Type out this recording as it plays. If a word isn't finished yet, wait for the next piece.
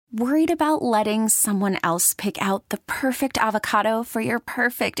Worried about letting someone else pick out the perfect avocado for your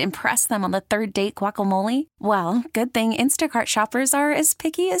perfect impress them on the third date guacamole? Well, good thing Instacart shoppers are as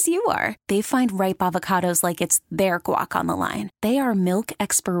picky as you are. They find ripe avocados like it's their guac on the line. They are milk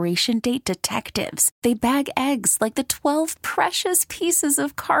expiration date detectives. They bag eggs like the 12 precious pieces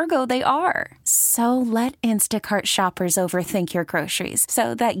of cargo they are. So let Instacart shoppers overthink your groceries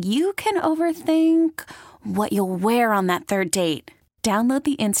so that you can overthink what you'll wear on that third date. Download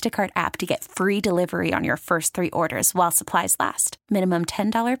the Instacart app to get free delivery on your first 3 orders while supplies last. Minimum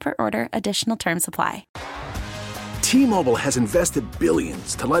 $10 per order. Additional terms apply. T-Mobile has invested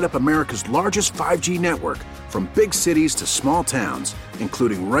billions to light up America's largest 5G network, from big cities to small towns,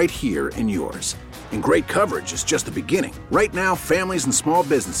 including right here in yours. And great coverage is just the beginning. Right now, families and small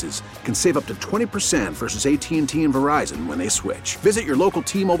businesses can save up to 20% versus AT&T and Verizon when they switch. Visit your local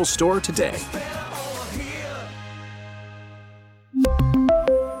T-Mobile store today.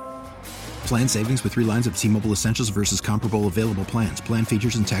 Plan savings with 3 lines of T-Mobile Essentials versus comparable available plans. Plan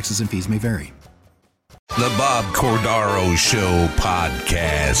features and taxes and fees may vary. The Bob Cordaro Show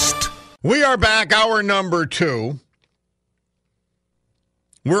podcast. We are back, hour number 2.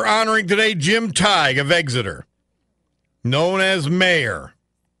 We're honoring today Jim Tighe of Exeter, known as Mayor.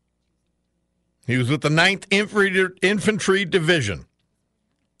 He was with the 9th Infantry Division,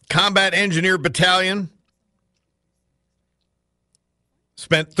 Combat Engineer Battalion.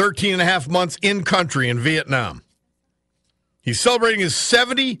 Spent 13 and a half months in country in Vietnam. He's celebrating his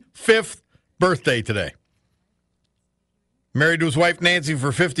 75th birthday today. Married to his wife Nancy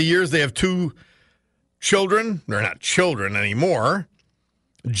for 50 years. They have 2 children. They're not children anymore.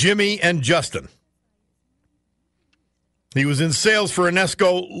 Jimmy and Justin. He was in sales for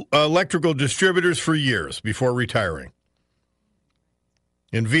Enesco Electrical Distributors for years before retiring.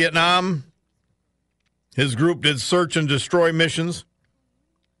 In Vietnam, his group did search and destroy missions.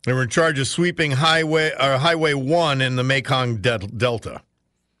 They were in charge of sweeping Highway 1 in the Mekong Delta.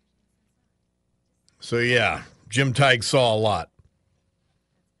 So, yeah, Jim Tighe saw a lot.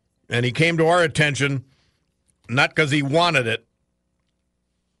 And he came to our attention not because he wanted it,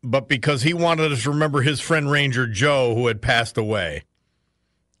 but because he wanted us to remember his friend Ranger Joe, who had passed away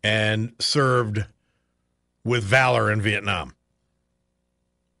and served with valor in Vietnam.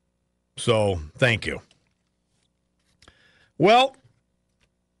 So, thank you. Well,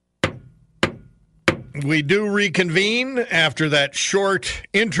 we do reconvene after that short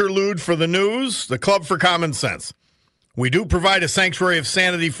interlude for the news, the Club for Common Sense. We do provide a sanctuary of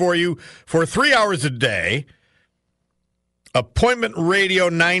sanity for you for 3 hours a day. Appointment Radio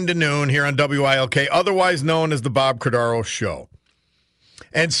 9 to noon here on WILK, otherwise known as the Bob Cordaro Show.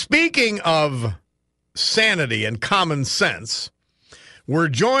 And speaking of sanity and common sense, we're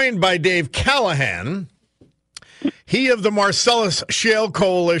joined by Dave Callahan, he of the Marcellus Shale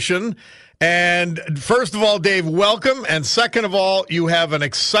Coalition. And first of all, Dave, welcome. And second of all, you have an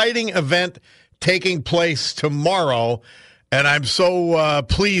exciting event taking place tomorrow. And I'm so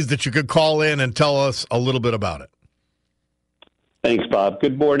pleased that you could call in and tell us a little bit about it. Thanks, Bob.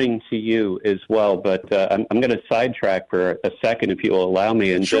 Good morning to you as well. But I'm going to sidetrack for a second, if you will allow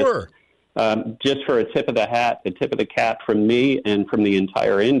me. And sure. Just for a tip of the hat, a tip of the cap from me and from the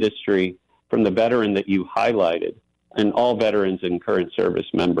entire industry, from the veteran that you highlighted, and all veterans and current service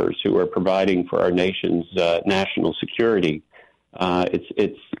members who are providing for our nation's national security.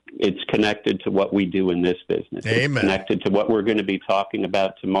 It's connected to what we do in this business. Amen. It's connected to what we're going to be talking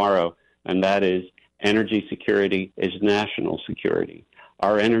about tomorrow, and that is energy security is national security.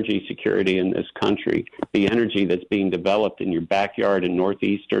 Our energy security in this country, the energy that's being developed in your backyard in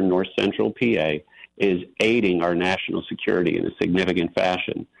northeastern, north central PA, is aiding our national security in a significant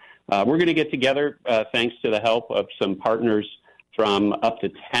fashion. We're going to get together thanks to the help of some partners from up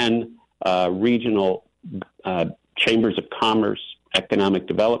to 10 regional chambers of commerce, economic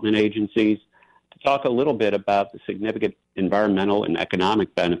development agencies, to talk a little bit about the significant environmental and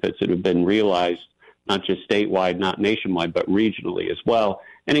economic benefits that have been realized, not just statewide, not nationwide, but regionally as well,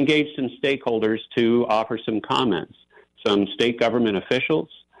 and engage some stakeholders to offer some comments, some state government officials,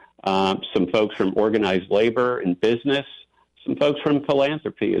 some folks from organized labor and business, some folks from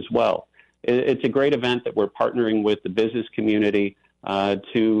philanthropy as well. It's a great event that we're partnering with the business community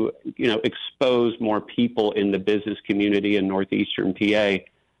to, expose more people in the business community in northeastern PA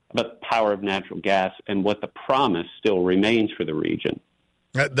about the power of natural gas and what the promise still remains for the region.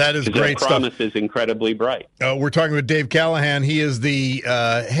 That is great stuff. The promise is incredibly bright. We're talking with Dave Callahan. He is the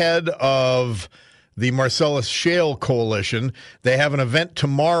head of the Marcellus Shale Coalition. They have an event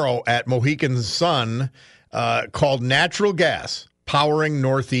tomorrow at Mohegan Sun called Natural Gas, Powering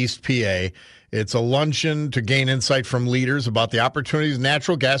Northeast PA. It's a luncheon to gain insight from leaders about the opportunities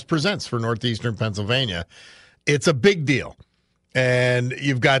natural gas presents for northeastern Pennsylvania. It's a big deal. And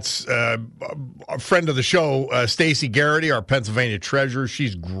you've got a friend of the show, Stacey Garrity, our Pennsylvania treasurer.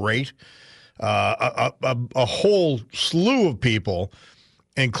 She's great. A whole slew of people,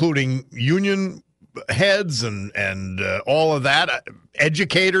 including union heads and all of that,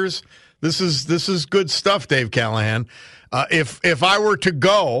 educators. This is good stuff, Dave Callahan. If I were to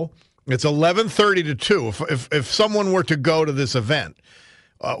go, it's 11:30 to 2. If someone were to go to this event,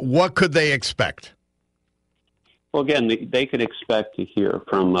 what could they expect? Well, again, they could expect to hear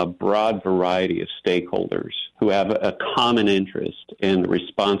from a broad variety of stakeholders who have a common interest in the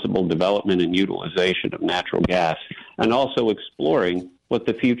responsible development and utilization of natural gas, and also exploring what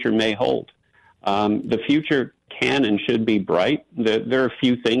the future may hold. The future can and should be bright. There are a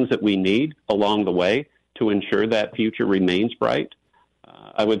few things that we need along the way to ensure that future remains bright.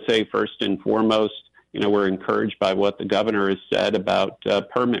 I would say first and foremost, we're encouraged by what the governor has said about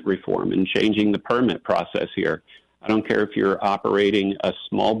permit reform and changing the permit process here. I don't care if you're operating a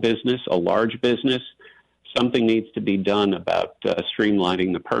small business, a large business, something needs to be done about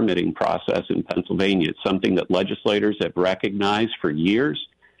streamlining the permitting process in Pennsylvania. It's something that legislators have recognized for years.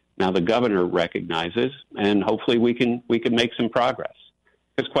 Now the governor recognizes, and hopefully we can make some progress.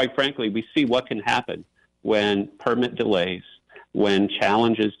 Because quite frankly, we see what can happen when permit delays, when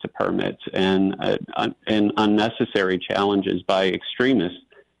challenges to permits and unnecessary challenges by extremists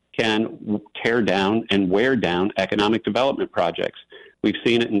can tear down and wear down economic development projects. We've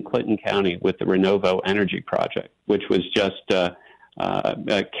seen it in Clinton County with the Renovo Energy Project, which was just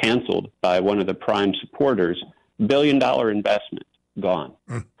canceled by one of the prime supporters. $1 billion investment gone.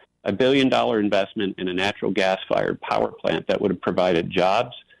 $1 billion investment in a natural gas-fired power plant that would have provided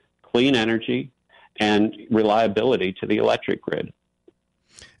jobs, clean energy, and reliability to the electric grid.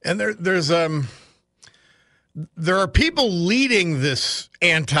 And there are people leading this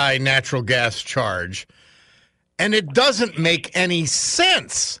anti-natural gas charge, and it doesn't make any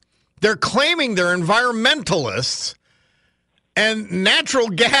sense. They're claiming they're environmentalists, and natural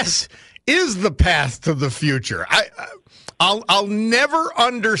gas is the path to the future. I'll never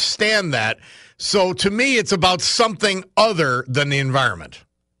understand that. So to me, it's about something other than the environment.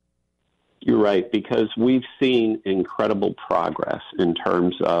 You're right, because we've seen incredible progress in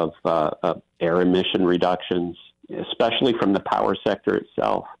terms of air emission reductions, especially from the power sector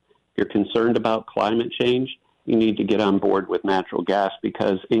itself. If you're concerned about climate change, you need to get on board with natural gas,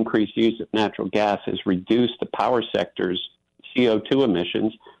 because increased use of natural gas has reduced the power sector's CO2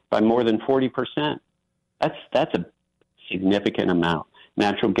 emissions by more than 40%. That's a significant amount.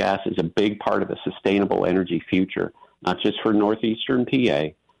 Natural gas is a big part of the sustainable energy future, not just for northeastern PA,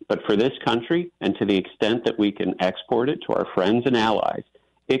 but for this country, and to the extent that we can export it to our friends and allies,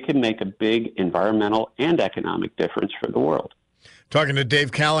 it can make a big environmental and economic difference for the world. Talking to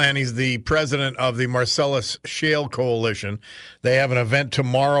Dave Callahan, he's the president of the Marcellus Shale Coalition. They have an event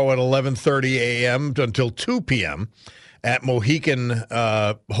tomorrow at 11:30 a.m. until 2 p.m. at Mohican,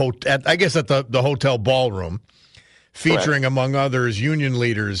 at the Hotel Ballroom, featuring, among others, union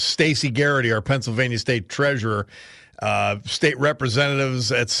leaders, Stacey Garrity, our Pennsylvania state treasurer, state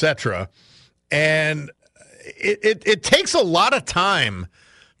representatives, etc. And it takes a lot of time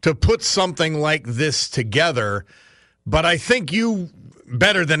to put something like this together, but I think you,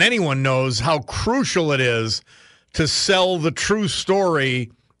 better than anyone, knows how crucial it is to sell the true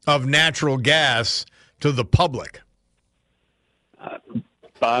story of natural gas to the public.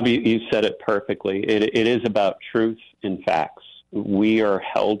 Bob, you said it perfectly. It is about truth and facts. We are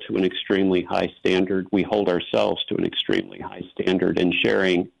held to an extremely high standard. We hold ourselves to an extremely high standard in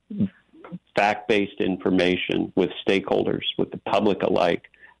sharing fact-based information with stakeholders, with the public alike,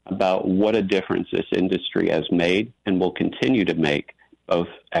 about what a difference this industry has made and will continue to make, both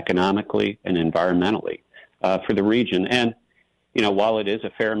economically and environmentally, for the region. And, while it is a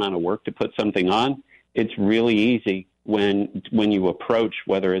fair amount of work to put something on, it's really easy when you approach,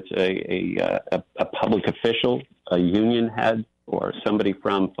 whether it's a public official, a union head, or somebody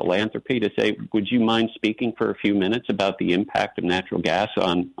from philanthropy, to say, would you mind speaking for a few minutes about the impact of natural gas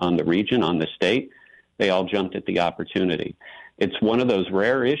on the region, on the state? They all jumped at the opportunity. It's one of those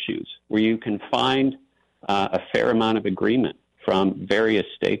rare issues where you can find a fair amount of agreement from various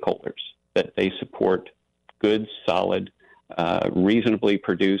stakeholders that they support good, solid, reasonably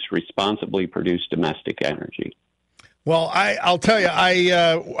produced, responsibly produced domestic energy. Well, I'll tell you,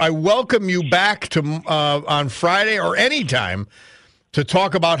 I welcome you back to on Friday or any time to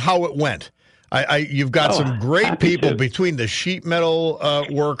talk about how it went. You've got some great people between the sheet metal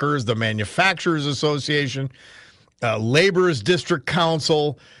workers, the Manufacturers Association, Laborers District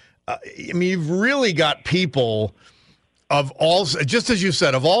Council. I mean, you've really got people of all, just as you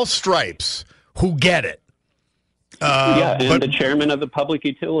said, of all stripes who get it. The chairman of the Public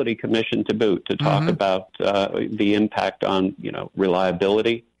Utility Commission to boot, to talk about the impact on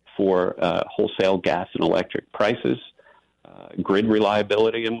reliability for wholesale gas and electric prices, grid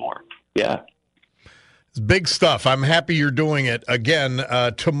reliability, and more. Yeah. It's big stuff. I'm happy you're doing it again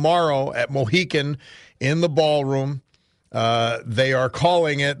tomorrow at Mohican in the ballroom. They are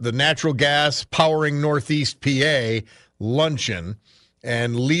calling it the Natural Gas Powering Northeast PA Luncheon,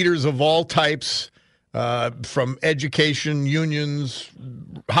 and leaders of all types, from education, unions,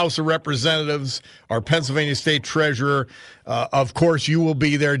 House of Representatives, our Pennsylvania State Treasurer. Of course, you will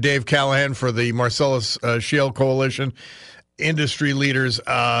be there, Dave Callahan, for the Marcellus Shale Coalition, industry leaders.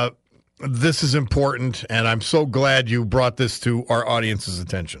 This is important, and I'm so glad you brought this to our audience's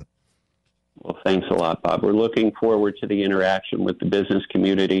attention. Well, thanks a lot, Bob. We're looking forward to the interaction with the business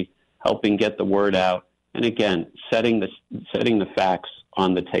community, helping get the word out, and again, setting the facts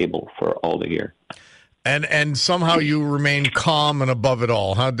on the table for all to hear. And somehow you remain calm and above it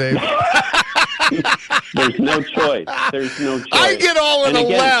all, huh, Dave? There's no choice. There's no choice. I get all in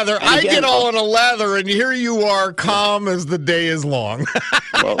a lather, and here you are, calm as the day is long.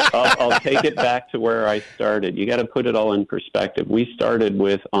 Well, I'll take it back to where I started. You got to put it all in perspective. We started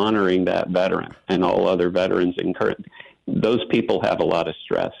with honoring that veteran and all other veterans in current. Those people have a lot of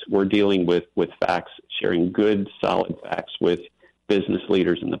stress. We're dealing with facts, sharing good, solid facts with business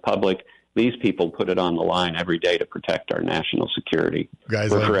leaders and the public. These people put it on the line every day to protect our national security. We're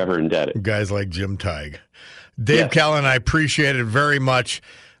forever indebted. Guys like Jim Teig. Dave Callahan, I appreciate it very much.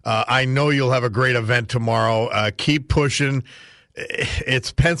 I know you'll have a great event tomorrow. Keep pushing.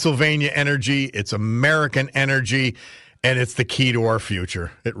 It's Pennsylvania energy. It's American energy. And it's the key to our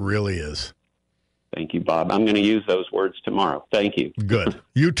future. It really is. Thank you, Bob. I'm going to use those words tomorrow. Thank you. Good.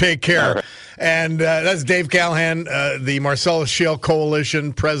 You take care. Right. And that's Dave Callahan, the Marcellus Shale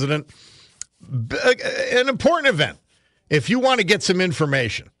Coalition president. An important event. If you want to get some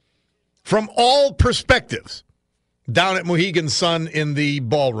information from all perspectives down at Mohegan Sun in the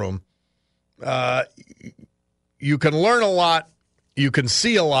ballroom, you can learn a lot, you can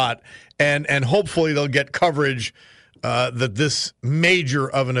see a lot, and hopefully they'll get coverage that this major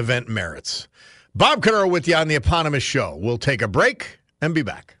of an event merits. Bob Cordaro with you on the eponymous show. We'll take a break and be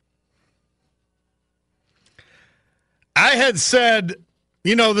back. I had said,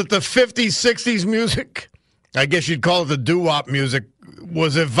 that the 50s, 60s music, I guess you'd call it the doo-wop music,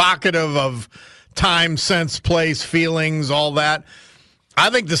 was evocative of time, sense, place, feelings, all that. I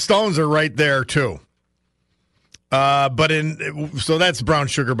think the Stones are right there, too. So that's Brown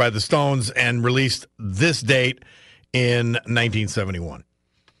Sugar by the Stones, and released this date in 1971.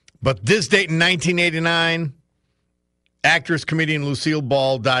 But this date in 1989, actress, comedian Lucille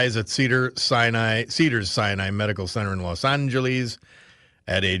Ball dies at Cedars-Sinai Medical Center in Los Angeles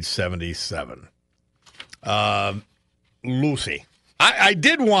at age 77. Lucy. I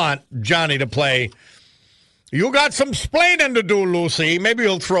did want Johnny to play, "You Got Some Splaining to Do, Lucy." Maybe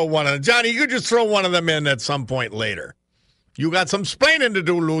he'll throw one of them. Johnny, you could just throw one of them in at some point later. "You got some splaining to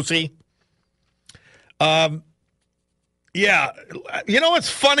do, Lucy." Yeah. It's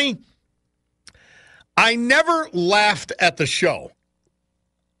funny? I never laughed at the show,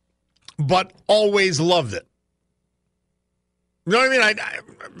 but always loved it. You know what I mean?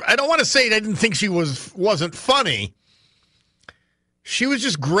 I don't want to say I didn't think she wasn't funny. She was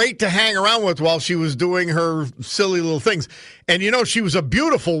just great to hang around with while she was doing her silly little things. And, she was a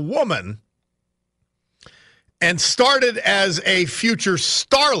beautiful woman and started as a future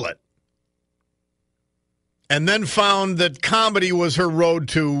starlet, and then found that comedy was her road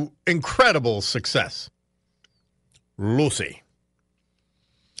to incredible success. Lucy.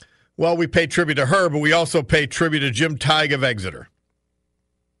 Well, we pay tribute to her, but we also pay tribute to Jim Teig of Exeter.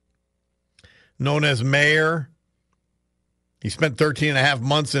 Known as mayor, he spent 13 and a half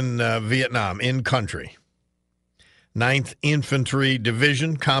months in Vietnam, in country. 9th Infantry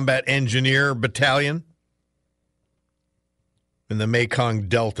Division, Combat Engineer Battalion in the Mekong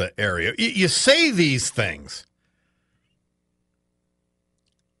Delta area. You say these things.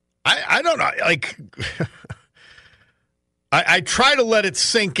 I don't know, like, I try to let it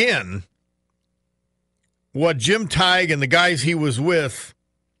sink in what Jim Teig and the guys he was with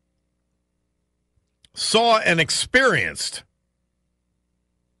saw and experienced.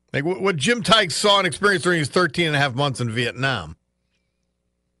 Like what Jim Teig saw and experienced during his 13 and a half months in Vietnam.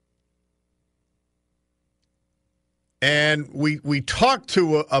 And we talked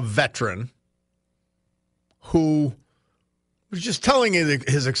to a veteran who was just telling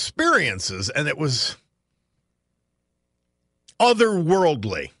his experiences, and it was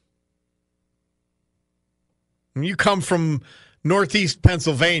otherworldly. When you come from northeast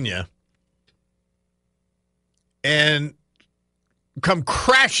Pennsylvania and come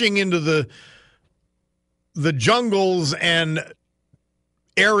crashing into the jungles and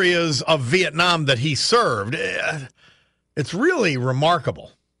areas of Vietnam that he served, it's really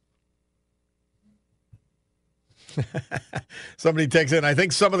remarkable. Somebody texts in, I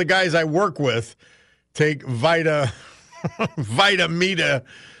think some of the guys I work with take Vitamita,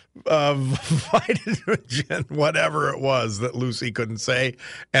 Vitagen, whatever it was that Lucy couldn't say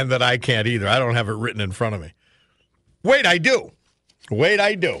and that I can't either. I don't have it written in front of me. Wait, I do.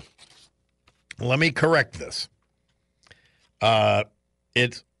 Let me correct this.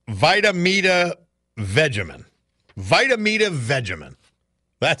 It's Vitamita Vegemin. Vitamita Vegemin.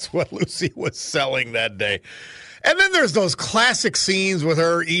 That's what Lucy was selling that day. And then there's those classic scenes with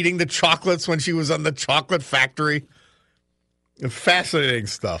her eating the chocolates when she was on the chocolate factory. Fascinating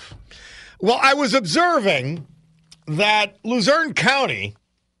stuff. Well, I was observing that Luzerne County,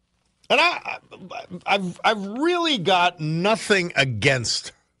 and I've really got nothing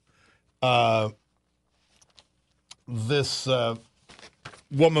against this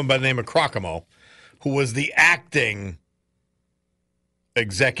woman by the name of Crocamo, who was the acting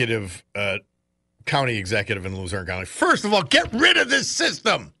executive, county executive in Luzerne County. First of all, get rid of this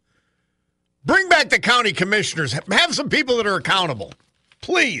system. Bring back the county commissioners. Have some people that are accountable.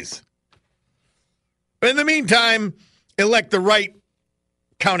 Please. In the meantime, elect the right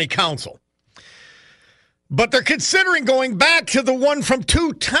county council. But they're considering going back to the one from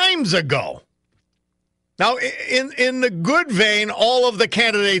 2 times ago. Now, in the good vein, all of the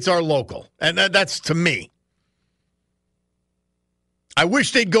candidates are local. And that's to me. I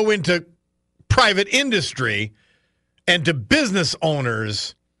wish they'd go into private industry and to business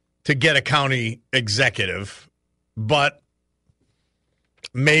owners to get a county executive, but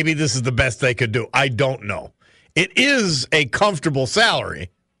maybe this is the best they could do. I don't know. It is a comfortable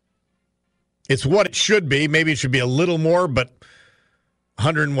salary. It's what it should be. Maybe it should be a little more, but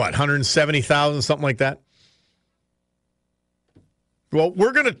 170,000, something like that. Well,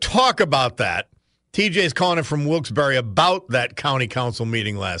 we're going to talk about that. TJ's calling it from Wilkes-Barre about that county council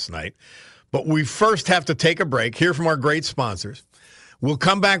meeting last night. But we first have to take a break, hear from our great sponsors. We'll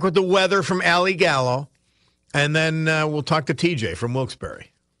come back with the weather from Allie Gallo, and then we'll talk to TJ from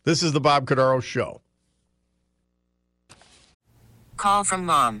Wilkes-Barre. This is the Bob Cordaro Show. Call from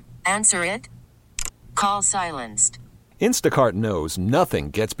mom. Answer it. Call silenced. Instacart knows nothing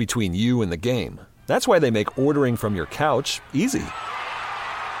gets between you and the game. That's why they make ordering from your couch easy.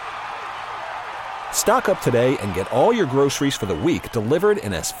 Stock up today and get all your groceries for the week delivered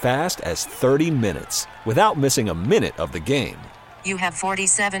in as fast as 30 minutes without missing a minute of the game. You have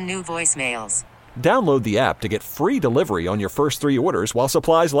 47 new voicemails. Download the app to get free delivery on your first 3 orders while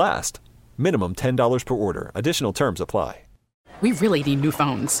supplies last. Minimum $10 per order. Additional terms apply. We really need new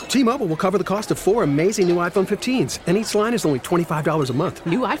phones. T-Mobile will cover the cost of 4 amazing new iPhone 15s, and each line is only $25 a month.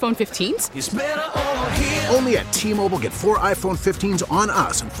 New iPhone 15s? It's better over here. Only at T-Mobile, get 4 iPhone 15s on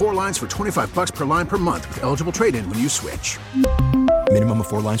us and 4 lines for $25 per line per month with eligible trade-in when you switch. Minimum of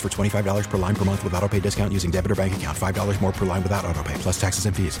 4 lines for $25 per line per month with autopay discount using debit or bank account. $5 more per line without autopay, plus taxes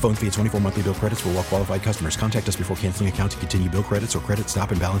and fees. Phone fee at 24 monthly bill credits for well-qualified customers. Contact us before canceling account to continue bill credits or credit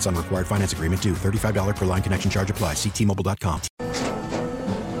stop and balance on required finance agreement due. $35 per line connection charge applies. See T-Mobile.com.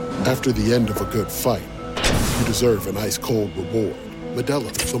 After the end of a good fight, you deserve an ice-cold reward.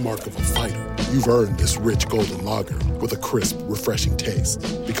 Modelo is the mark of a fighter. You've earned this rich golden lager with a crisp, refreshing taste.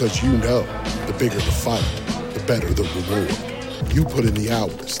 Because you know, the bigger the fight, the better the reward. You put in the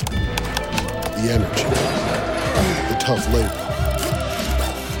hours, the energy, the tough labor.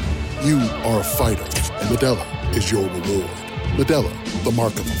 You are a fighter, and Modelo is your reward. Modelo, the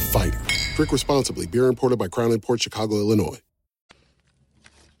mark of a fighter. Drink responsibly. Beer imported by Crown Imports, Chicago, Illinois.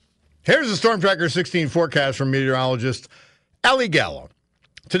 Here's the Storm Tracker 16 forecast from meteorologist Allie Gallo.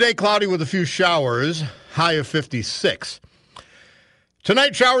 Today, cloudy with a few showers, high of 56.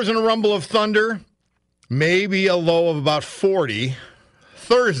 Tonight, showers and a rumble of thunder, maybe a low of about 40.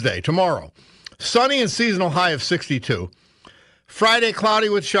 Thursday, tomorrow, sunny and seasonal, high of 62. Friday, cloudy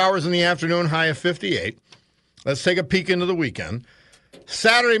with showers in the afternoon, high of 58. Let's take a peek into the weekend.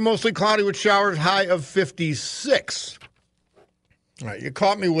 Saturday, mostly cloudy with showers, high of 56. All right, you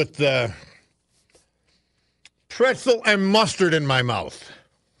caught me with the pretzel and mustard in my mouth.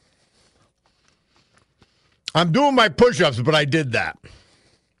 I'm doing my push-ups, but I did that.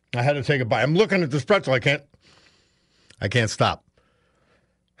 I had to take a bite. I'm looking at this pretzel. I can't stop.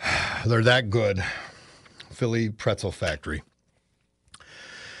 They're that good. Philly Pretzel Factory.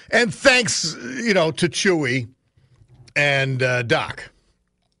 And thanks, to Chewy and Doc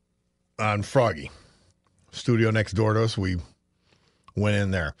on Froggy. studio next door to us. We went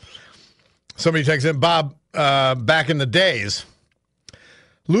in there. Somebody texted in, Bob, back in the days,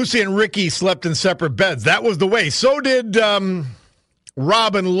 Lucy and Ricky slept in separate beds. That was the way. So did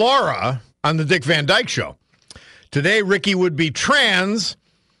Rob and Laura on the Dick Van Dyke Show. Today, Ricky would be trans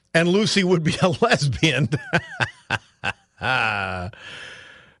and Lucy would be a lesbian.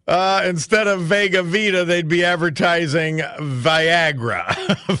 Instead of Vega Vita, they'd be advertising Viagra.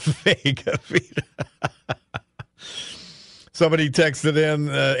 Vega Vita. Somebody texted in,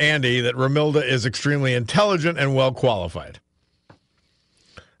 Andy, that Romilda is extremely intelligent and well qualified.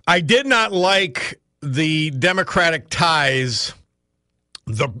 I did not like the Democratic ties.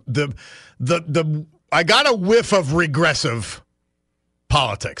 I got a whiff of regressive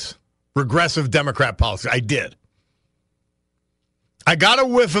politics, regressive Democrat politics. I did. I got a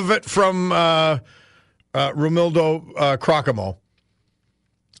whiff of it from Romildo Crocamo,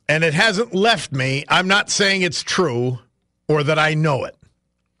 and it hasn't left me. I'm not saying it's true or that I know it.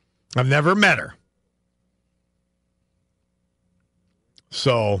 I've never met her.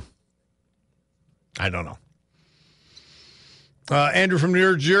 So, I don't know. Andrew from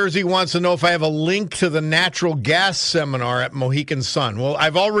New Jersey wants to know if I have a link to the natural gas seminar at Mohegan Sun. Well,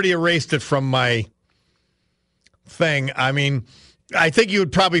 I've already erased it from my thing. I mean, I think you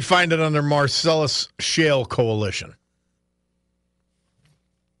would probably find it under Marcellus Shale Coalition.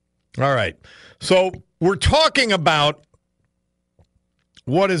 All right. So we're talking about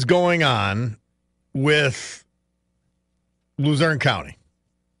what is going on with Luzerne County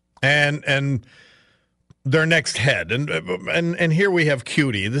and their next head. And here we have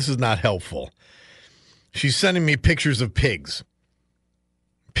Cutie. This is not helpful. She's sending me pictures of pigs.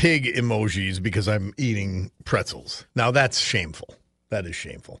 Pig emojis because I'm eating pretzels. Now that's shameful. That is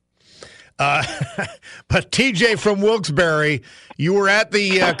shameful. But TJ from Wilkes-Barre, you were at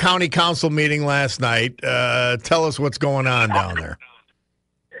the county council meeting last night. Tell us what's going on down there.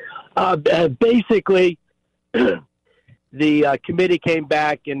 Basically, the committee came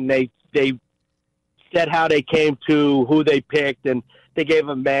back and they said how they came to who they picked, and they gave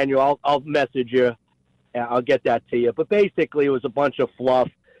a manual. I'll message you. I'll get that to you. But basically, it was a bunch of fluff.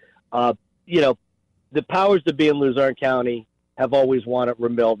 The powers that be in Luzerne County have always wanted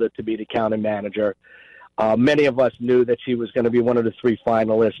Romilda to be the county manager. Many of us knew that she was going to be one of the 3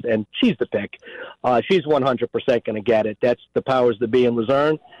 finalists, and she's the pick. She's 100% going to get it. That's the powers that be in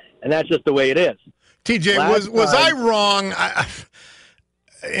Luzerne, and that's just the way it is. TJ, was I wrong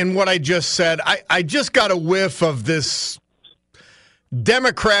in what I just said? I just got a whiff of this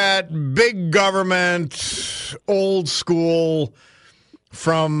Democrat, big government, old school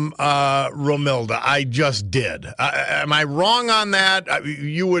from Romilda. I just did. Am I wrong on that?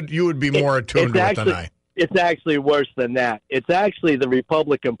 You would be more attuned to it than I. It's actually worse than that. It's actually the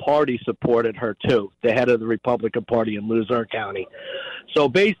Republican Party supported her too, the head of the Republican Party in Luzerne County. So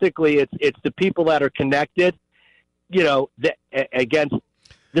basically, it's the people that are connected, against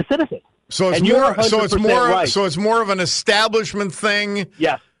the citizens. So it's more. So it's more. Right. So it's more of an establishment thing.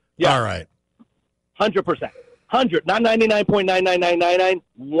 Yes. All right. 100%. 100, not 99.99999,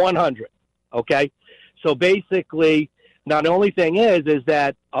 100. Okay. So basically, now the only thing is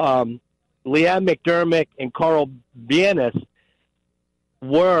that Leanne McDermott and Carl Bienis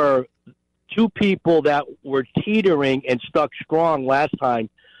were 2 people that were teetering and stuck strong last time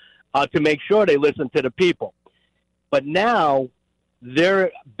to make sure they listened to the people. But now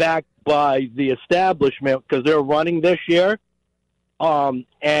they're backed by the establishment because they're running this year,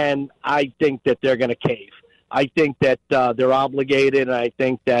 and I think that they're going to cave. I think that they're obligated, and I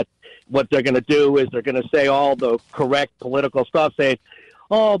think that what they're going to do is they're going to say all the correct political stuff, saying,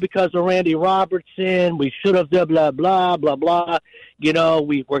 oh, because of Randy Robertson, we should have done blah, blah, blah, blah. We know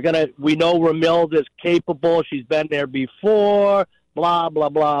Romilda is capable. She's been there before, blah, blah,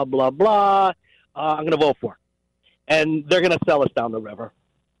 blah, blah, blah. I'm going to vote for her. And they're going to sell us down the river.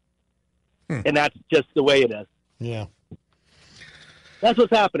 And that's just the way it is. Yeah. That's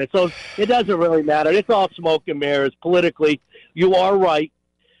what's happening. So it doesn't really matter. It's all smoke and mirrors. Politically, you are right.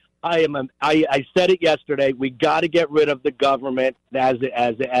 I said it yesterday. We got to get rid of the government as it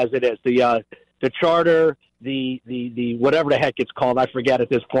is. The charter, the whatever the heck it's called. I forget at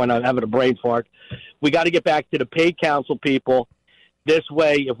this point. I'm having a brain fart. We got to get back to the paid council people. This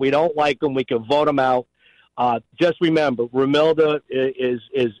way, if we don't like them, we can vote them out. Just remember, Romilda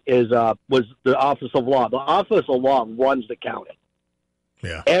was the Office of Law. The Office of Law runs the county.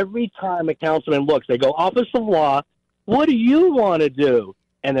 Yeah. Every time a councilman looks, they go, Office of Law, what do you want to do?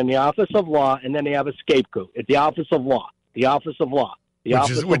 And then the Office of Law, and then they have a scapegoat. It's the Office of Law, the Office of Law, the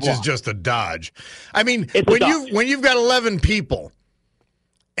Office of Law. Which is just a dodge. I mean, when you've got 11 people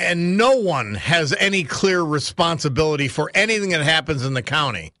and no one has any clear responsibility for anything that happens in the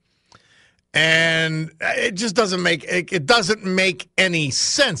county. And it just doesn't make any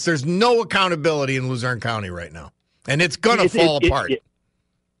sense. There's no accountability in Luzerne County right now, and it's going to fall apart.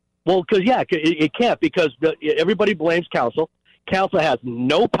 Well, because it can't, because everybody blames council. Council has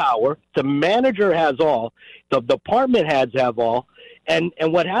no power. The manager has all. The department heads have all. And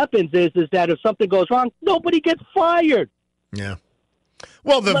what happens is that if something goes wrong, nobody gets fired. Yeah.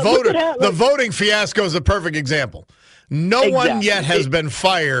 Well, the voting fiasco is a perfect example. No one yet has been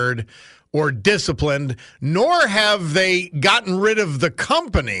fired or disciplined, nor have they gotten rid of the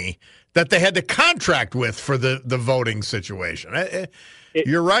company that they had to contract with for the voting situation.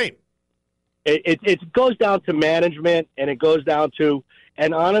 You're right. It goes down to management, and it goes down to,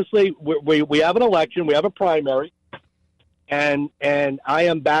 and honestly, we have an election, we have a primary, and I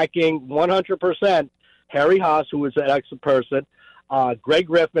am backing 100% Harry Haas, who is an excellent person, Greg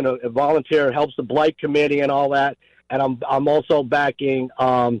Griffin, a volunteer, helps the Blight Committee and all that. And I'm also backing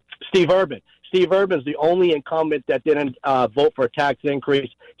Steve Urban. Steve Urban's the only incumbent that didn't vote for a tax increase.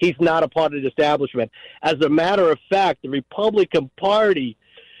 He's not a part of the establishment. As a matter of fact, the Republican Party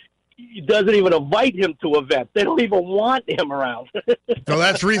doesn't even invite him to events. They don't even want him around. So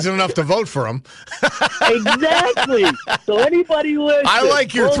that's reason enough to vote for him. Exactly. So anybody listen. I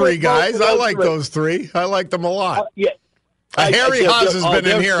like your three guys. I like those three. I like them a lot. Harry Haas has been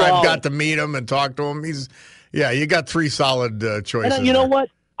in here. Solid. I've got to meet him and talk to him. You got three solid choices. And you know what?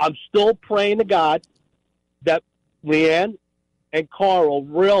 I'm still praying to God that Leanne and Carl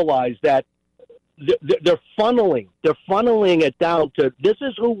realize that they're funneling it down to, this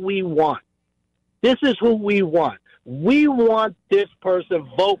is who we want. This is who we want. We want this person,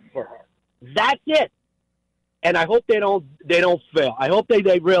 vote for her. That's it. And I hope they don't fail. I hope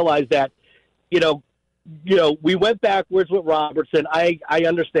they realize that, we went backwards with Robertson. I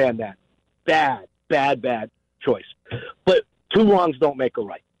understand that. Bad choice. But two wrongs don't make a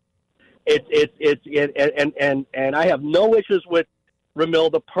right. And I have no issues with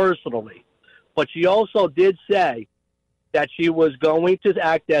Ramilda personally, but she also did say that she was going to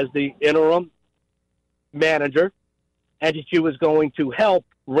act as the interim manager and she was going to help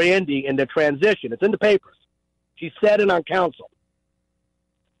Randy in the transition. It's in the papers. She said it on council.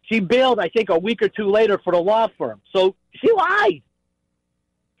 She bailed, I think, a week or two later for the law firm. So she lied.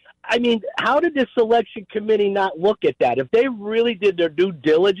 I mean, how did the selection committee not look at that? If they really did their due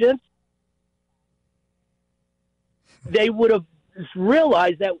diligence, they would have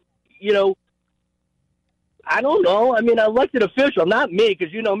realized that, I don't know. I mean, an elected official, not me,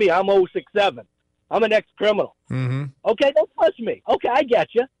 because you know me, I'm 067. I'm an ex-criminal. Mm-hmm. Okay, don't trust me. Okay, I get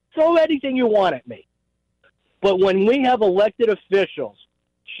you. Throw anything you want at me. But when we have elected officials,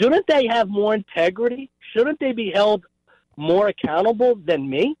 shouldn't they have more integrity? Shouldn't they be held more accountable than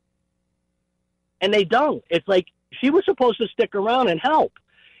me? And they don't. It's like she was supposed to stick around and help.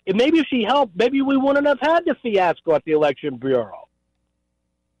 And maybe if she helped, maybe we wouldn't have had the fiasco at the Election Bureau.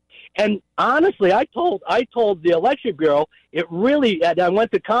 And honestly, I told the Election Bureau, it really, and I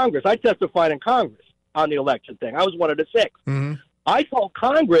went to Congress. I testified in Congress on the election thing. I was one of the 6. Mm-hmm. I told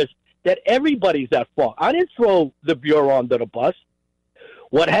Congress that everybody's at fault. I didn't throw the Bureau under the bus.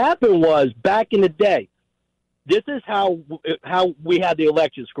 What happened was, back in the day, this is how we had the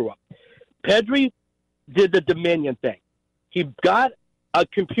election screw up. Pedri did the Dominion thing. He got a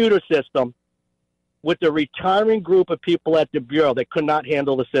computer system with the retiring group of people at the Bureau that could not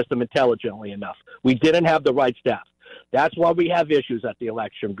handle the system intelligently enough. We didn't have the right staff. That's why we have issues at the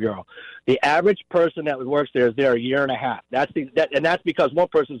Election Bureau. The average person that works there is there a year and a half. And that's because one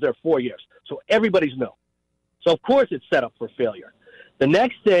person's there 4 years. So everybody's new. So, of course, it's set up for failure. The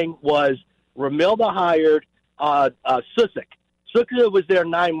next thing was Ramilda hired Susik. Susik was there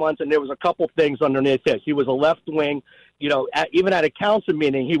 9 months, and there was a couple things underneath this. He was a left wing. Even at a council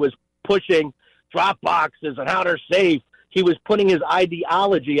meeting, he was pushing drop boxes and how they're safe. He was putting his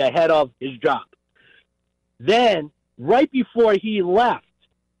ideology ahead of his job. Then, right before he left,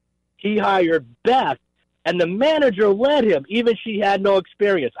 he hired Beth, and the manager let him, even she had no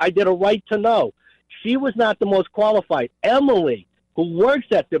experience. I did a right to know. She was not the most qualified. Emily, who works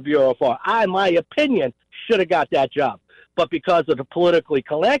at the Bureau for, my opinion, should have got that job. But because of the politically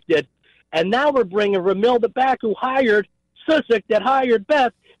connected, and now we're bringing Ramilda back, who hired Susik, that hired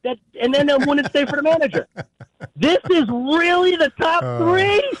Beth, and then they wouldn't stay for the manager. This is really the top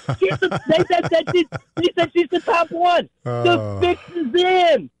 3. They said she's the top 1. The fix is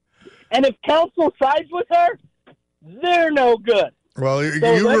in. And if council sides with her, they're no good. Well,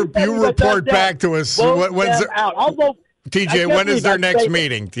 you report back to us. When's I'll vote. TJ, when is their next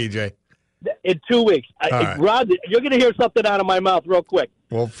meeting, TJ? In 2 weeks. Rod, you're going to hear something out of my mouth real quick.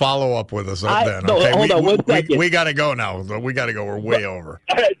 We'll follow up with us up then. No, okay, hold on 1 second. We got to go now. We got to go. We're way over.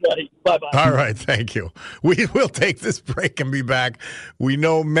 All right, buddy. Bye-bye. All right, thank you. We will take this break and be back. We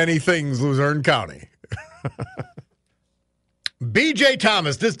know many things, Luzerne County. B.J.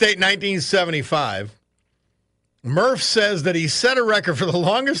 Thomas, this date 1975. Murph says that he set a record for the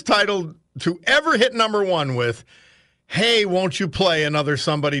longest title to ever hit number one with, "Hey, won't you play another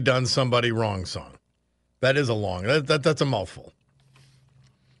Somebody Done Somebody Wrong song?" That is a long, that's a mouthful.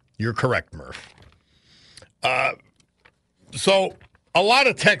 You're correct, Murph. So a lot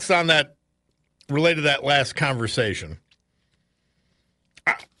of text on that related to that last conversation.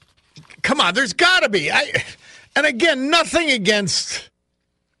 Come on, there's got to be. And again, nothing against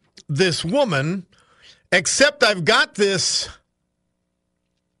this woman, except I've got this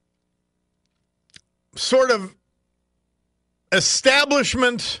sort of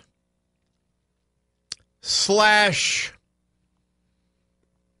establishment / status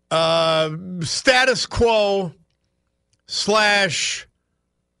quo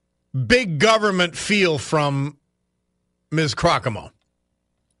 / big government feel from Ms. Crocomo.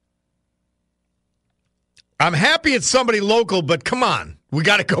 I'm happy it's somebody local, but come on. We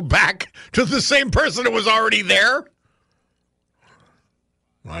got to go back to the same person that was already there?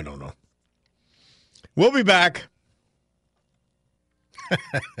 I don't know. We'll be back.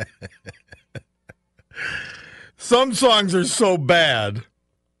 Some songs are so bad.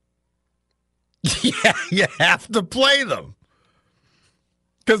 Yeah, you have to play them.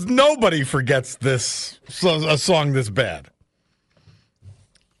 Because nobody forgets a song this bad.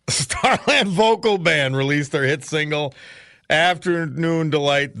 Starland Vocal Band released their hit single, Afternoon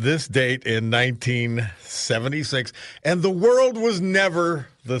Delight, this date in 1976. And the world was never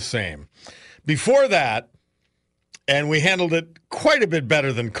the same. Before that, and we handled it quite a bit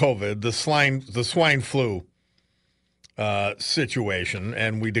better than COVID, the swine flu situation,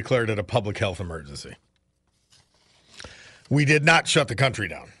 and we declared it a public health emergency. We did not shut the country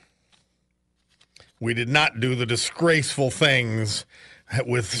down. We did not do the disgraceful things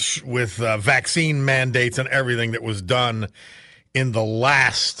with vaccine mandates and everything that was done in the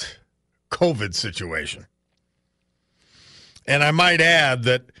last COVID situation. And I might add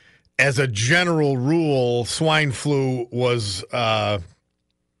that as a general rule, swine flu was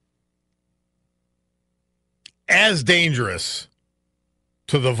as dangerous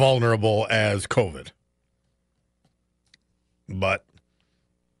to the vulnerable as COVID. But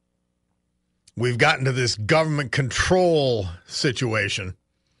we've gotten to this government control situation,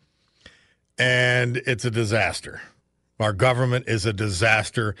 and it's a disaster. Our government is a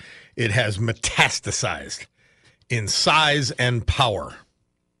disaster. It has metastasized in size and power,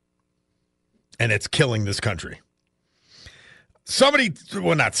 and it's killing this country. Our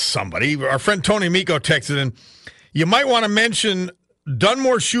friend Tony Miko texted in, you might want to mention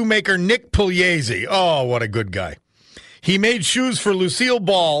Dunmore shoemaker Nick Pugliese. Oh, what a good guy. He made shoes for Lucille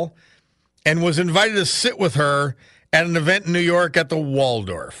Ball and was invited to sit with her at an event in New York at the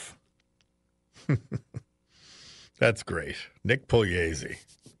Waldorf. That's great. Nick Pugliese.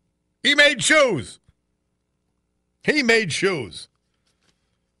 He made shoes. He made shoes.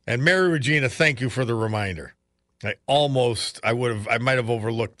 And Mary Regina, thank you for the reminder. I might have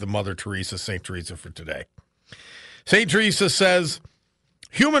overlooked the Mother Teresa, St. Teresa for today. St. Teresa says,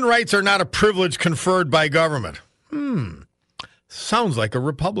 human rights are not a privilege conferred by government. Sounds like a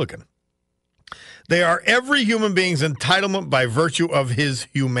Republican. They are every human being's entitlement by virtue of his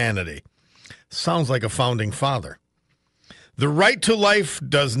humanity. Sounds like a founding father. The right to life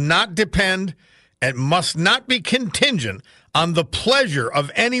does not depend and must not be contingent on the pleasure of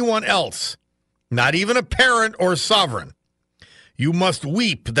anyone else, not even a parent or sovereign. You must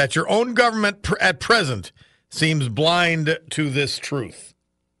weep that your own government at present seems blind to this truth.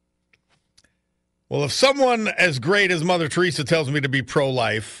 Well, if someone as great as Mother Teresa tells me to be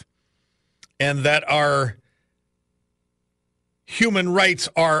pro-life and that our human rights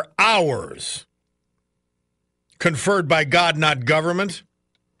are ours, conferred by God, not government,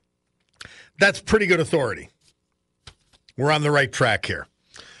 that's pretty good authority. We're on the right track here.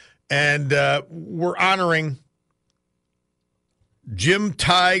 And we're honoring Jim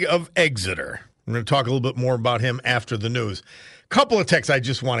Tighe of Exeter. We're going to talk a little bit more about him after the news. Couple of texts I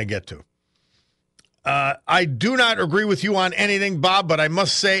just want to get to. I do not agree with you on anything, Bob, but I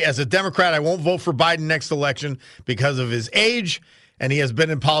must say, as a Democrat, I won't vote for Biden next election because of his age, and he has been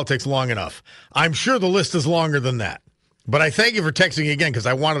in politics long enough. I'm sure the list is longer than that. But I thank you for texting again because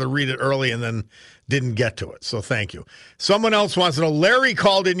I wanted to read it early and then didn't get to it. So thank you. Someone else wants to know, Larry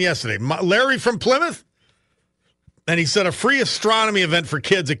called in yesterday. Larry from Plymouth? And he said a free astronomy event for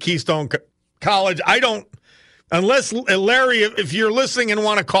kids at Keystone College. I don't Unless, Larry, if you're listening and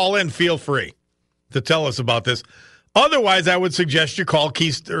want to call in, feel free to tell us about this. Otherwise, I would suggest you call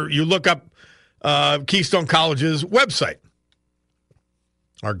you look up Keystone College's website.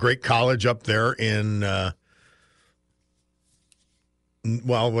 Our great college up there in,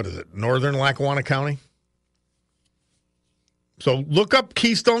 what is it, northern Lackawanna County? So look up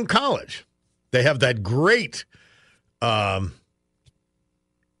Keystone College. They have that great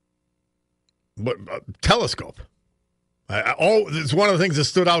telescope. It's one of the things that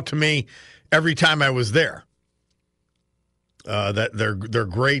stood out to me every time I was there. That they're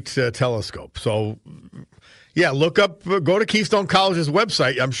great telescope. So, yeah, go to Keystone College's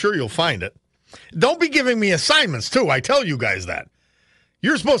website. I'm sure you'll find it. Don't be giving me assignments, too. I tell you guys that.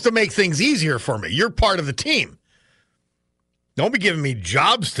 You're supposed to make things easier for me. You're part of the team. Don't be giving me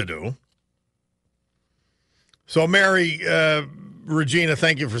jobs to do. So, Mary, Regina,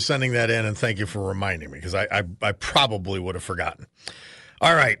 thank you for sending that in, and thank you for reminding me, because I probably would have forgotten.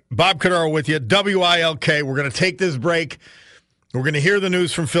 All right, Bob Cordaro with you, WILK. We're going to take this break. We're going to hear the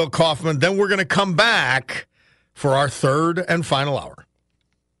news from Phil Kaufman. Then we're going to come back for our third and final hour.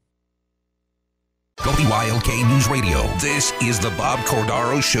 WILK News Radio. This is the Bob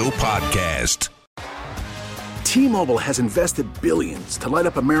Cordaro Show podcast. T-Mobile has invested billions to light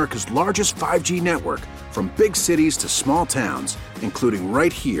up America's largest 5G network, from big cities to small towns, including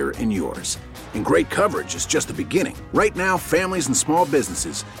right here in yours. And great coverage is just the beginning. Right now, families and small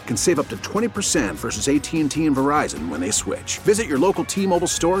businesses can save up to 20% versus AT&T and Verizon when they switch. Visit your local T-Mobile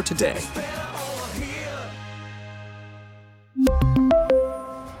store today.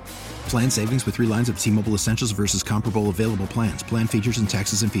 Plan savings with 3 lines of T-Mobile Essentials versus comparable available plans. Plan features and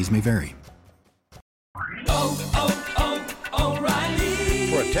taxes and fees may vary.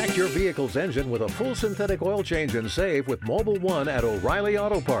 Protect your vehicle's engine with a full synthetic oil change and save with Mobil 1 at O'Reilly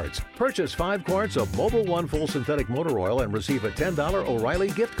Auto Parts. Purchase 5 quarts of Mobil 1 full synthetic motor oil and receive a $10 O'Reilly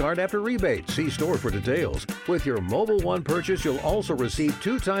gift card after rebate. See store for details. With your Mobil 1 purchase, you'll also receive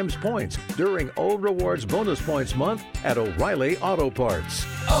 2 times points during O Rewards Bonus Points Month at O'Reilly Auto Parts.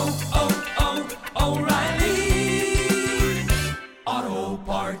 O'Reilly Auto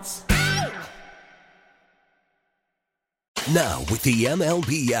Parts. Now, with the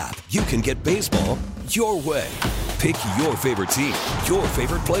MLB app, you can get baseball your way. Pick your favorite team, your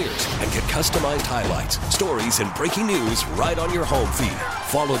favorite players, and get customized highlights, stories, and breaking news right on your home feed.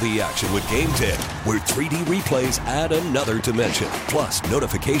 Follow the action with Game 10, where 3D replays add another dimension. Plus,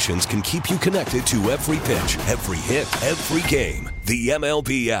 notifications can keep you connected to every pitch, every hit, every game. The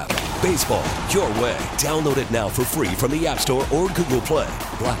MLB app. Baseball your way. Download it now for free from the App Store or Google Play.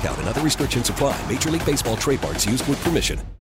 Blackout and other restrictions apply. Major League Baseball trademarks used with permission.